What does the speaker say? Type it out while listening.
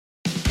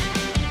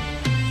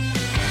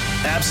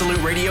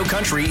Absolute Radio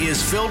Country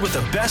is filled with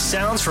the best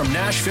sounds from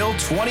Nashville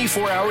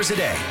 24 hours a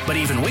day. But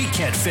even we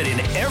can't fit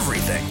in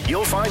everything.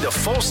 You'll find the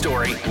full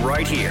story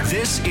right here.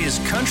 This is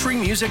Country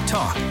Music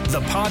Talk, the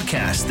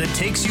podcast that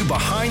takes you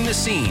behind the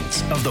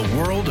scenes of the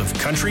world of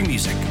country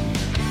music.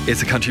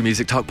 It's a Country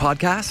Music Talk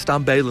podcast.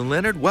 I'm Baylen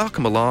Leonard.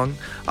 Welcome along.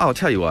 I'll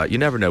tell you what, you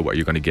never know what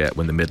you're going to get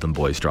when the Midland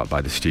boys drop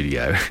by the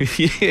studio.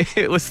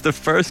 It was the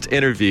first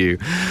interview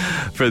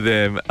for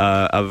them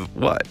of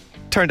what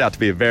turned out to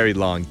be a very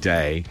long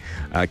day,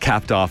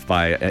 capped off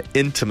by an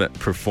intimate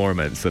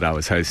performance that I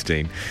was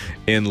hosting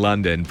in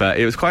London. But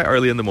it was quite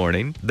early in the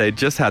morning. They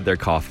just had their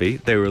coffee.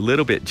 They were a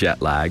little bit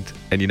jet lagged.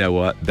 And you know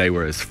what? They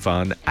were as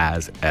fun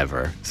as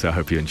ever. So I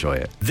hope you enjoy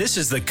it. This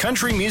is the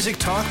Country Music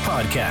Talk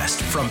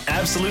podcast from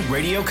Absolute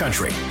Radio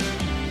Country.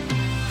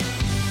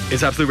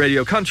 It's Absolute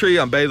Radio Country.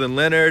 I'm Baylen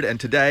Leonard, and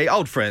today,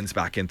 old friends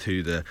back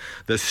into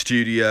the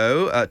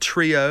studio.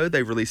 Trio,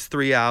 they've released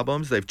 3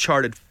 albums. They've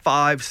charted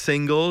 5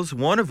 singles,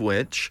 one of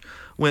which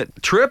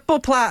went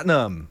triple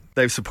platinum.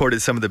 They've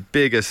supported some of the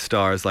biggest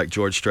stars like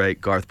George Strait,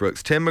 Garth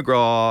Brooks, Tim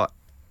McGraw,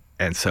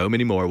 and so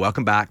many more.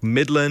 Welcome back,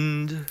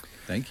 Midland.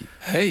 Thank you.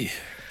 Hey.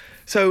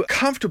 So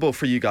comfortable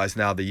for you guys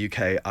now, the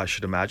UK, I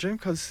should imagine,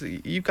 because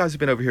you guys have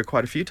been over here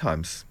quite a few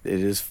times. It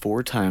is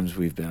 4 times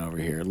we've been over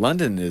here.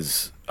 London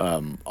is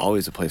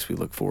always a place we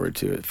look forward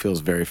to. It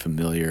feels very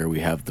familiar. We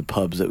have the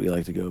pubs that we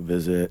like to go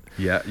visit.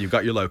 Yeah, you've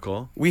got your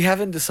local. We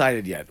haven't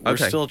decided yet. We're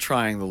Okay. still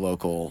trying the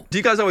local. Do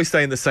you guys always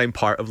stay in the same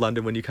part of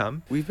London when you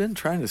come? We've been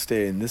trying to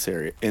stay in this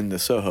area, in the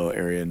Soho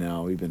area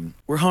now.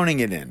 We're honing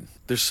it in.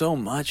 There's so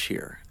much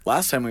here.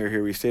 Last time we were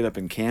here, we stayed up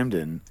in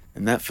Camden,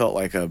 and that felt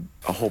like a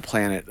whole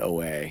planet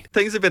away.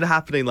 Things have been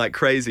happening like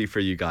crazy for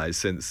you guys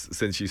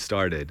since you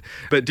started.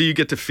 But do you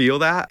get to feel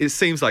that? It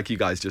seems like you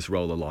guys just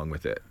roll along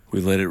with it. We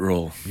let it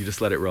roll. You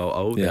just let it roll.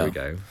 Oh, Yeah. There we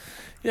go.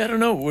 Yeah, I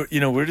don't know.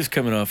 We're just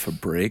coming off a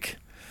break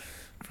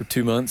for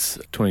 2 months.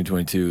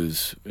 2022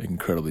 is an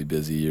incredibly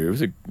busy year. It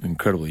was an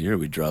incredible year.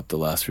 We dropped The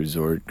Last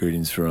Resort,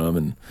 Greetings From,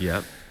 and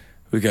Yep.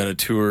 we got a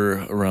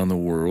tour around the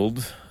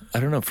world. I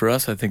don't know. For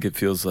us, I think it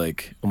feels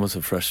like almost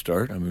a fresh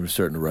start. I mean, we're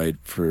starting to write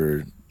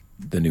for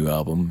the new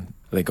album.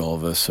 I think all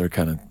of us are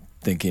kind of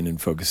thinking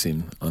and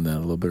focusing on that a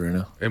little bit right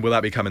now. And will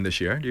that be coming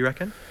this year, do you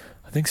reckon?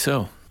 I think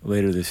so.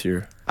 Later this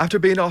year. After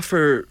being off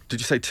for, did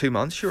you say 2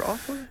 months you're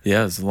off for?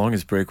 Yeah, it's the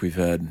longest break we've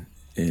had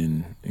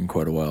in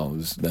quite a while. It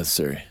was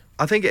necessary.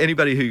 I think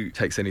anybody who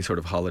takes any sort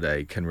of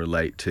holiday can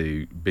relate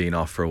to being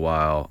off for a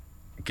while,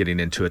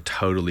 getting into a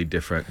totally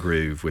different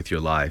groove with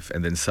your life,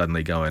 and then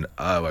suddenly going,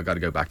 oh, I got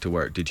to go back to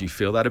work. Did you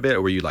feel that a bit,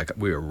 or were you like,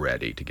 we were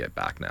ready to get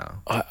back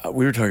now?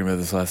 We were talking about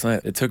this last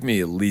night. It took me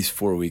at least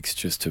 4 weeks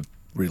just to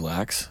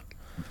relax.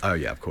 Oh,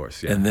 yeah, of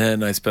course. Yeah. And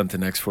then I spent the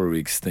next 4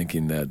 weeks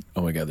thinking that,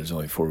 oh my God, there's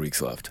only 4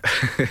 weeks left.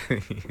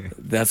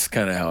 That's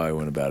kind of how I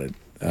went about it.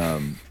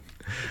 And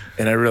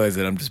I realized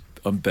that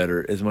I'm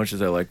better. As much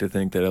as I like to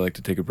think that I like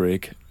to take a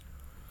break,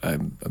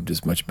 I'm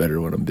just much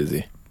better when I'm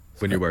busy.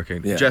 When you're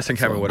working. Yeah, Jess and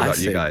Cameron, so what about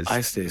you guys?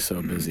 I stay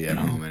so busy at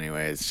home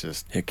anyway. It's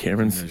just... Yeah,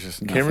 Cameron's There's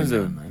just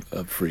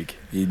a freak.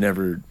 He's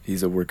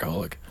a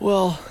workaholic.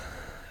 Well,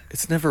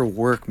 it's never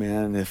work,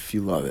 man, if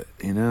you love it,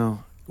 you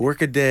know?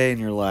 Work a day in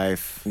your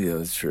life. Yeah,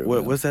 that's true.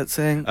 What's that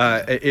saying?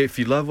 If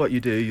you love what you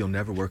do, you'll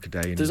never work a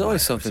day in There's your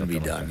always life, or something to be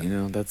like done, that. you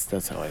know?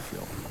 That's how I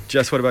feel.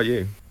 Jess, what about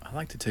you? I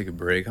like to take a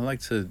break.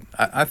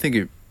 I think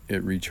it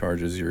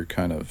recharges your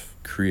kind of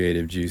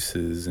creative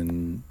juices,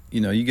 and,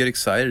 you get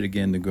excited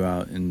again to go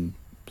out and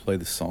play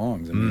the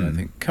songs. I mean, I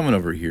think coming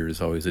over here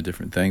is always a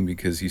different thing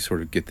because you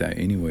sort of get that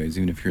anyways.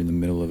 Even if you're in the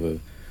middle of a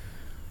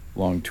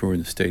long tour in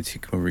the States, you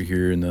come over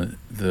here and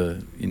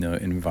the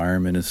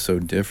environment is so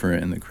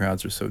different and the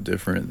crowds are so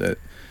different that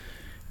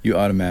you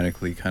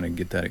automatically kind of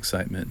get that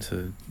excitement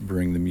to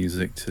bring the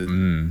music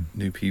to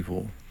new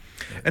people.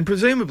 And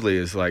presumably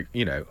as like,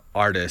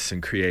 artists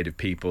and creative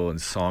people and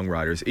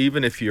songwriters,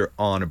 even if you're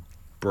on a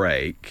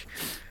break,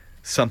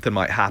 something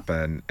might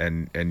happen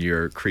and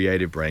your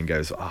creative brain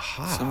goes,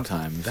 aha,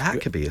 Sometimes. that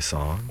could be a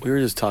song. We were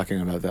just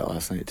talking about that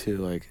last night, too.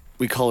 Like,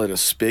 we call it a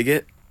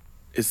spigot.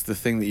 It's the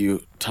thing that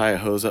you tie a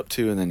hose up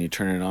to and then you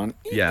turn it on.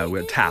 Yeah,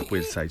 we'd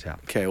say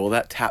tap. Okay, well,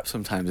 that tap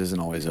sometimes isn't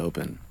always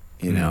open,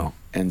 you know?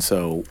 And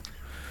so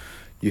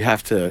you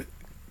have to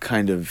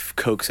kind of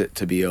coax it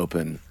to be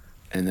open.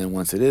 And then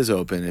once it is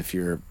open, if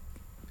you're,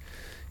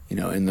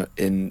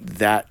 in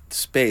that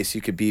space, you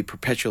could be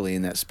perpetually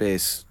in that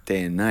space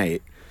day and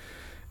night,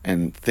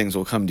 and things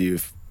will come to you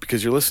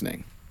because you're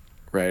listening,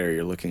 right? Or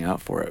you're looking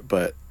out for it.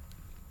 But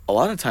a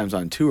lot of times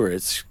on tour,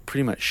 it's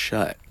pretty much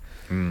shut.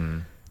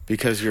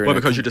 Because you're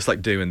you're just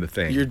like doing the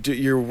thing.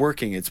 You're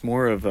working. It's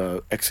more of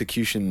a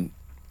execution,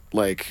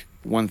 like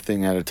one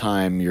thing at a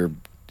time.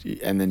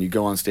 And then you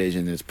go on stage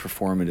and it's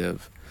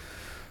performative.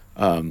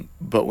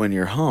 But when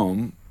you're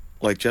home,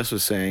 like Jess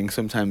was saying,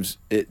 sometimes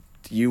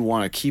you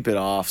want to keep it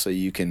off so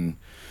you can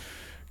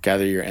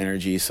gather your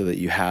energy so that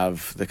you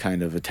have the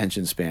kind of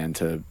attention span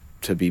to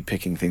be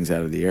picking things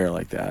out of the air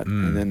like that.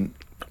 And then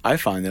I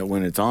find that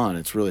when it's on,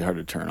 it's really hard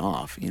to turn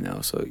off,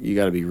 so you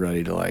got to be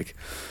ready to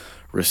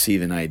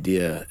receive an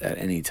idea at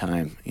any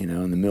time, in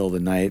the middle of the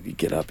night, you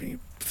get up and you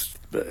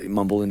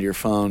mumble into your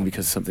phone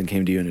because something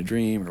came to you in a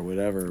dream or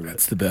whatever.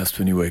 That's the best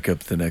when you wake up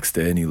the next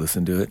day and you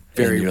listen to it.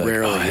 Very and you're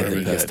rarely Like, I had the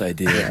very best good.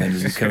 idea. And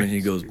then you come in and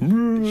he goes,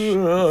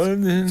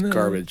 It's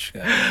garbage.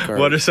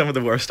 What are some of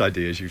the worst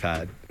ideas you've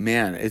had?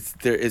 Man,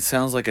 it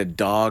sounds like a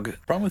dog.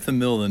 Problem with the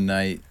middle of the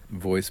night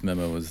voice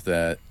memo is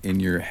that in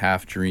your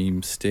half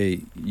dream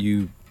state,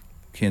 you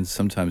can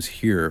sometimes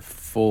hear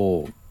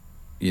full,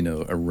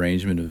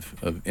 arrangement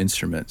of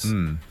instruments.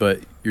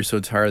 But you're so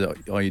tired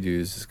that all you do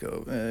is just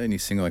go, and you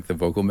sing like the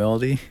vocal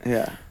melody.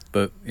 Yeah.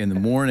 But in the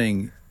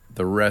morning,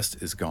 the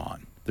rest is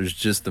gone. There's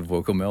just the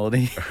vocal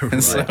melody.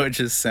 And so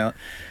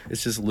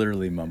it's just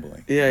literally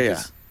mumbling.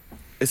 Yeah.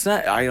 It's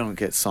not, I don't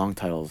get song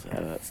titles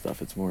out of that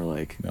stuff. It's more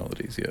like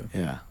Melodies,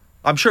 Yeah.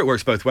 I'm sure it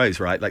works both ways,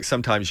 right? Like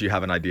sometimes you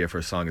have an idea for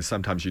a song and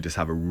sometimes you just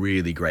have a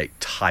really great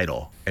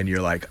title and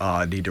you're like, oh,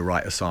 I need to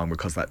write a song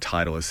because that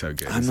title is so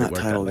good. I'm Does it not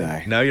work title that way?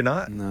 guy. No, you're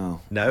not?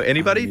 No. No?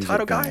 Anybody? I'm a music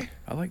Title guy. guy?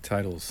 I like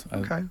titles.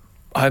 Okay.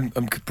 I'm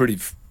pretty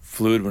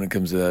fluid when it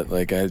comes to that.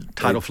 Like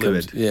Title it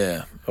fluid. comes-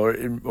 yeah,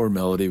 or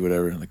melody,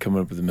 whatever. Like coming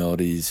up with the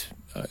melodies,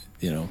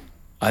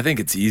 I think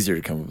it's easier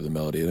to come up with a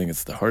melody. I think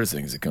it's the hardest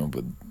thing is to come up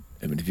with.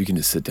 I mean, if you can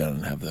just sit down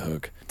and have the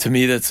hook. To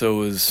me, that's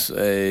always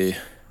a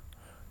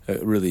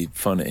really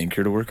fun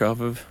anchor to work off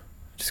of.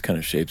 Just kind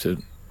of shapes it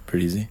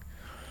pretty easy.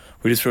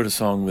 We just wrote a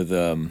song with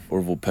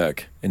Orville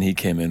Peck, and he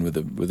came in with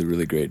a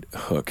really great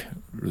hook,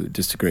 really,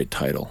 just a great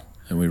title,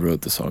 and we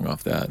wrote the song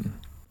off that.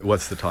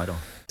 What's the title?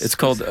 It's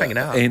called Hanging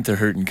Out. Ain't the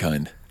Hurtin'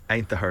 Kind.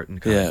 Ain't the Hurtin'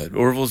 Kind. Yeah,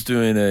 Orville's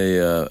doing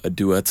a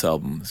duets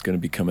album. It's going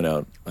to be coming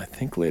out, I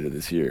think, later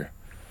this year.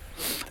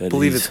 I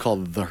believe it's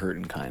called The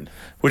Hurtin' Kind.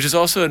 Which is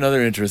also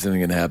another interesting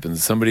thing that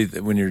happens. Somebody,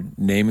 when you're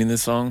naming the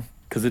song,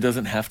 because it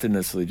doesn't have to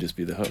necessarily just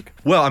be the hook.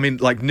 Well, I mean,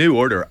 like New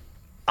Order.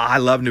 I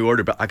love New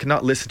Order, but I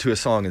cannot listen to a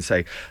song and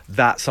say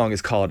that song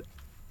is called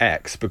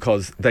X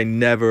because they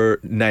never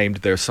named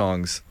their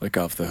songs Like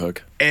off the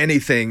hook.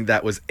 anything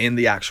that was in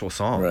the actual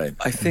song. Right.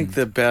 I think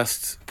the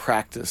best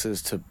practice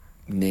is to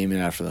name it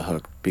after the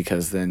hook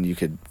because then you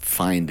could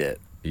find it.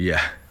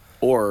 Yeah.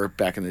 Or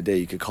back in the day,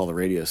 you could call the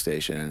radio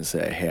station and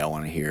say, hey, I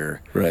want to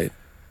hear. Right.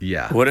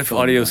 Yeah. What if Film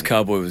Adios money.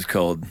 Cowboy was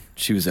called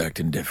She Was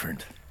Acting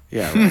Different?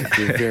 Yeah, right. It'd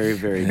be very,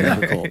 very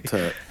difficult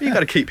to. You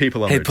got to keep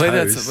people on Hey, their play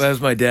toes. that, as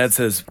my dad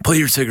says, play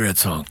your cigarette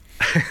song.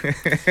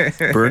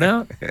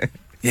 Burnout?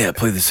 Yeah,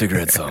 play the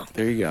cigarette song.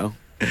 There you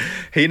go.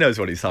 He knows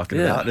what he's talking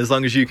Yeah. about. And as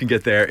long as you can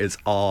get there, it's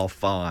all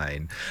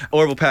fine.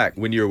 Orville Peck,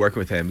 when you were working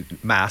with him,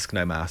 mask,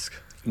 no mask?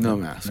 No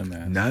mask. No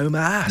mask. No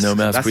mask. No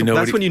mask. That's, We know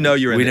that's what when you know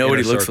you're in we the know what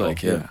he inner looks circle.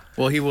 like, yeah.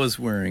 Well, he was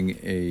wearing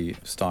a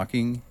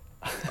stocking.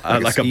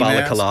 Like a ski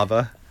mask.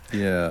 balaclava.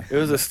 Yeah. It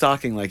was a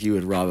stocking like you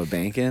would rob a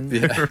bank in.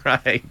 Yeah.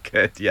 Right,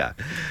 good, yeah.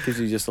 Gives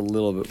you just a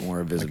little bit more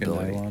Like a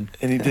visibility. nylon.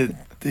 And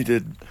he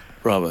did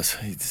rob us.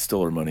 He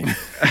stole our money.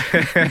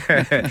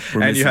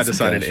 And you had to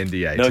sign an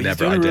NDA to he's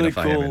never doing a really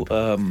identify him.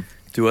 cool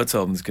duets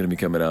album that's going to be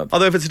coming out.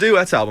 Although if it's a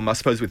duets album, I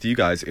suppose with you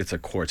guys, it's a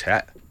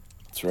quartet.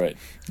 That's right.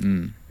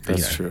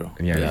 That's Yeah. true.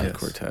 Yeah, Yeah, yes.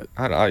 quartet.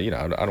 I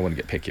don't want to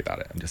get picky about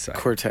it. I'm just saying.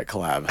 Quartet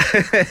collab.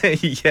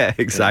 Yeah,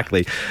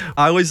 exactly.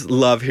 I always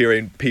love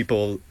hearing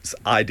people's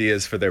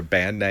ideas for their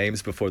band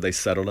names before they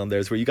settled on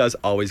theirs. Were you guys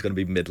always going to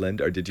be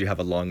Midland, or did you have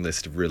a long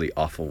list of really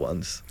awful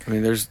ones? I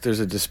mean, there's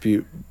a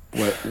dispute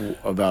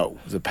about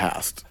the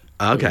past.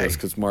 Okay.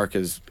 Because Mark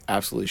is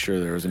absolutely sure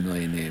there was a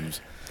million names.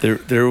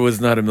 There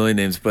was not a million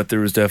names, but there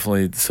was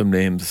definitely some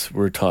names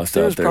were tossed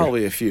There out was there.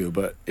 probably a few,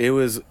 but it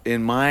was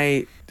in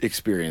my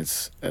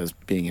experience as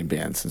being in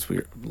bands since we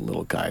were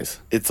little guys.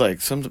 It's like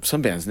some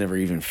bands never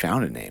even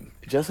found a name.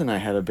 Justin and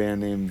I had a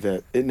band name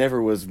that it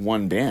never was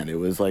one band. It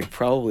was like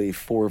probably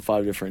 4 or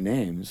 5 different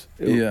names.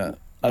 Yeah.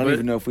 I don't But-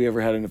 even know if we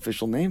ever had an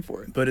official name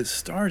for it. But it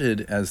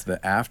started as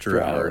the After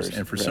For Hours, Hours,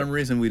 and for right. some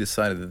reason we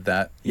decided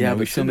that you Yeah, know, we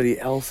but should- somebody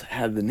else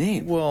had the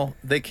name. Well,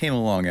 they came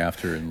along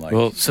after and like.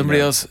 Well, somebody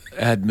you know, else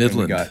had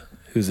Midland, got-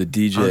 who's a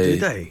DJ Oh, did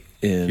they?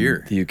 in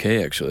Here. the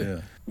UK, actually. Yeah.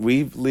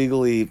 We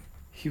legally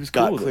He was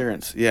got cool with it.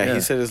 clearance. Yeah, Yeah.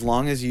 he said as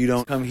long as you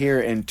don't come here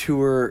and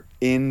tour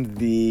in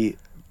the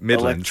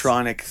Midlands.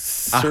 electronic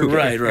circuit.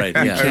 Right.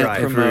 Yeah, can't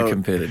Right. Very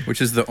promote. committed. Which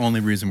is the only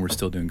reason we're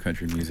still doing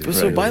country music. But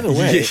so, by the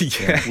way,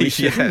 Yeah, who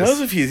yes. knows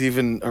if he's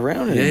even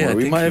around Yeah, anymore? I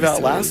We think might have he still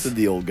outlasted is.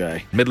 the old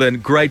guy.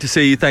 Midland, great to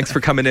see you. Thanks for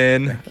coming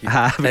in.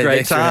 Have a Hey, great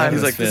thanks for time. having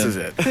He's us, like, this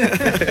man.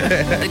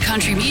 is it. The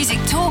Country Music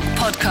Talk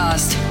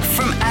podcast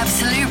from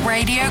Absolute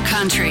Radio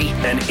Country.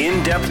 An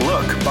in-depth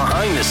look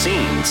behind the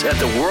scenes at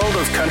the world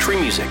of country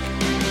music.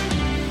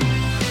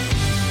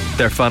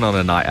 They're fun on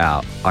a night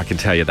out. I can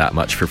tell you that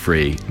much for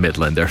free,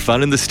 Midland. They're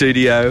fun in the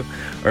studio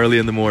early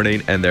in the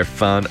morning, and they're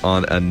fun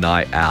on a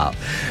night out.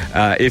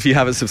 If you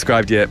haven't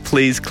subscribed yet,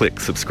 please click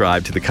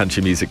subscribe to the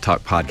Country Music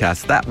Talk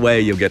podcast. That way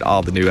you'll get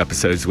all the new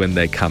episodes when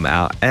they come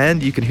out.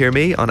 And you can hear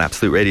me on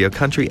Absolute Radio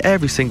Country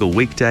every single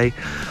weekday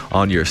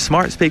on your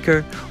smart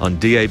speaker, on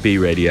DAB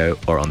radio,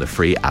 or on the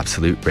free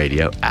Absolute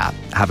Radio app.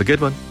 Have a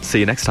good one. See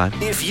you next time.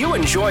 If you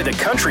enjoy the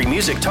Country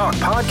Music Talk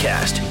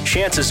podcast,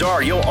 chances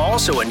are you'll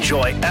also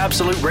enjoy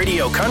Absolute Radio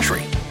Radio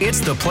Country. It's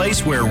the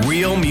place where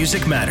real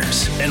music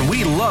matters, and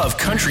we love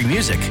country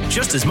music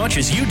just as much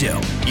as you do.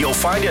 You'll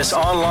find us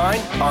online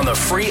on the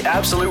free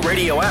Absolute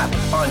Radio app,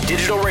 on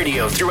digital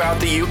radio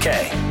throughout the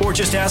UK, or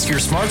just ask your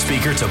smart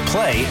speaker to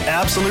play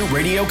Absolute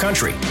Radio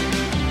Country.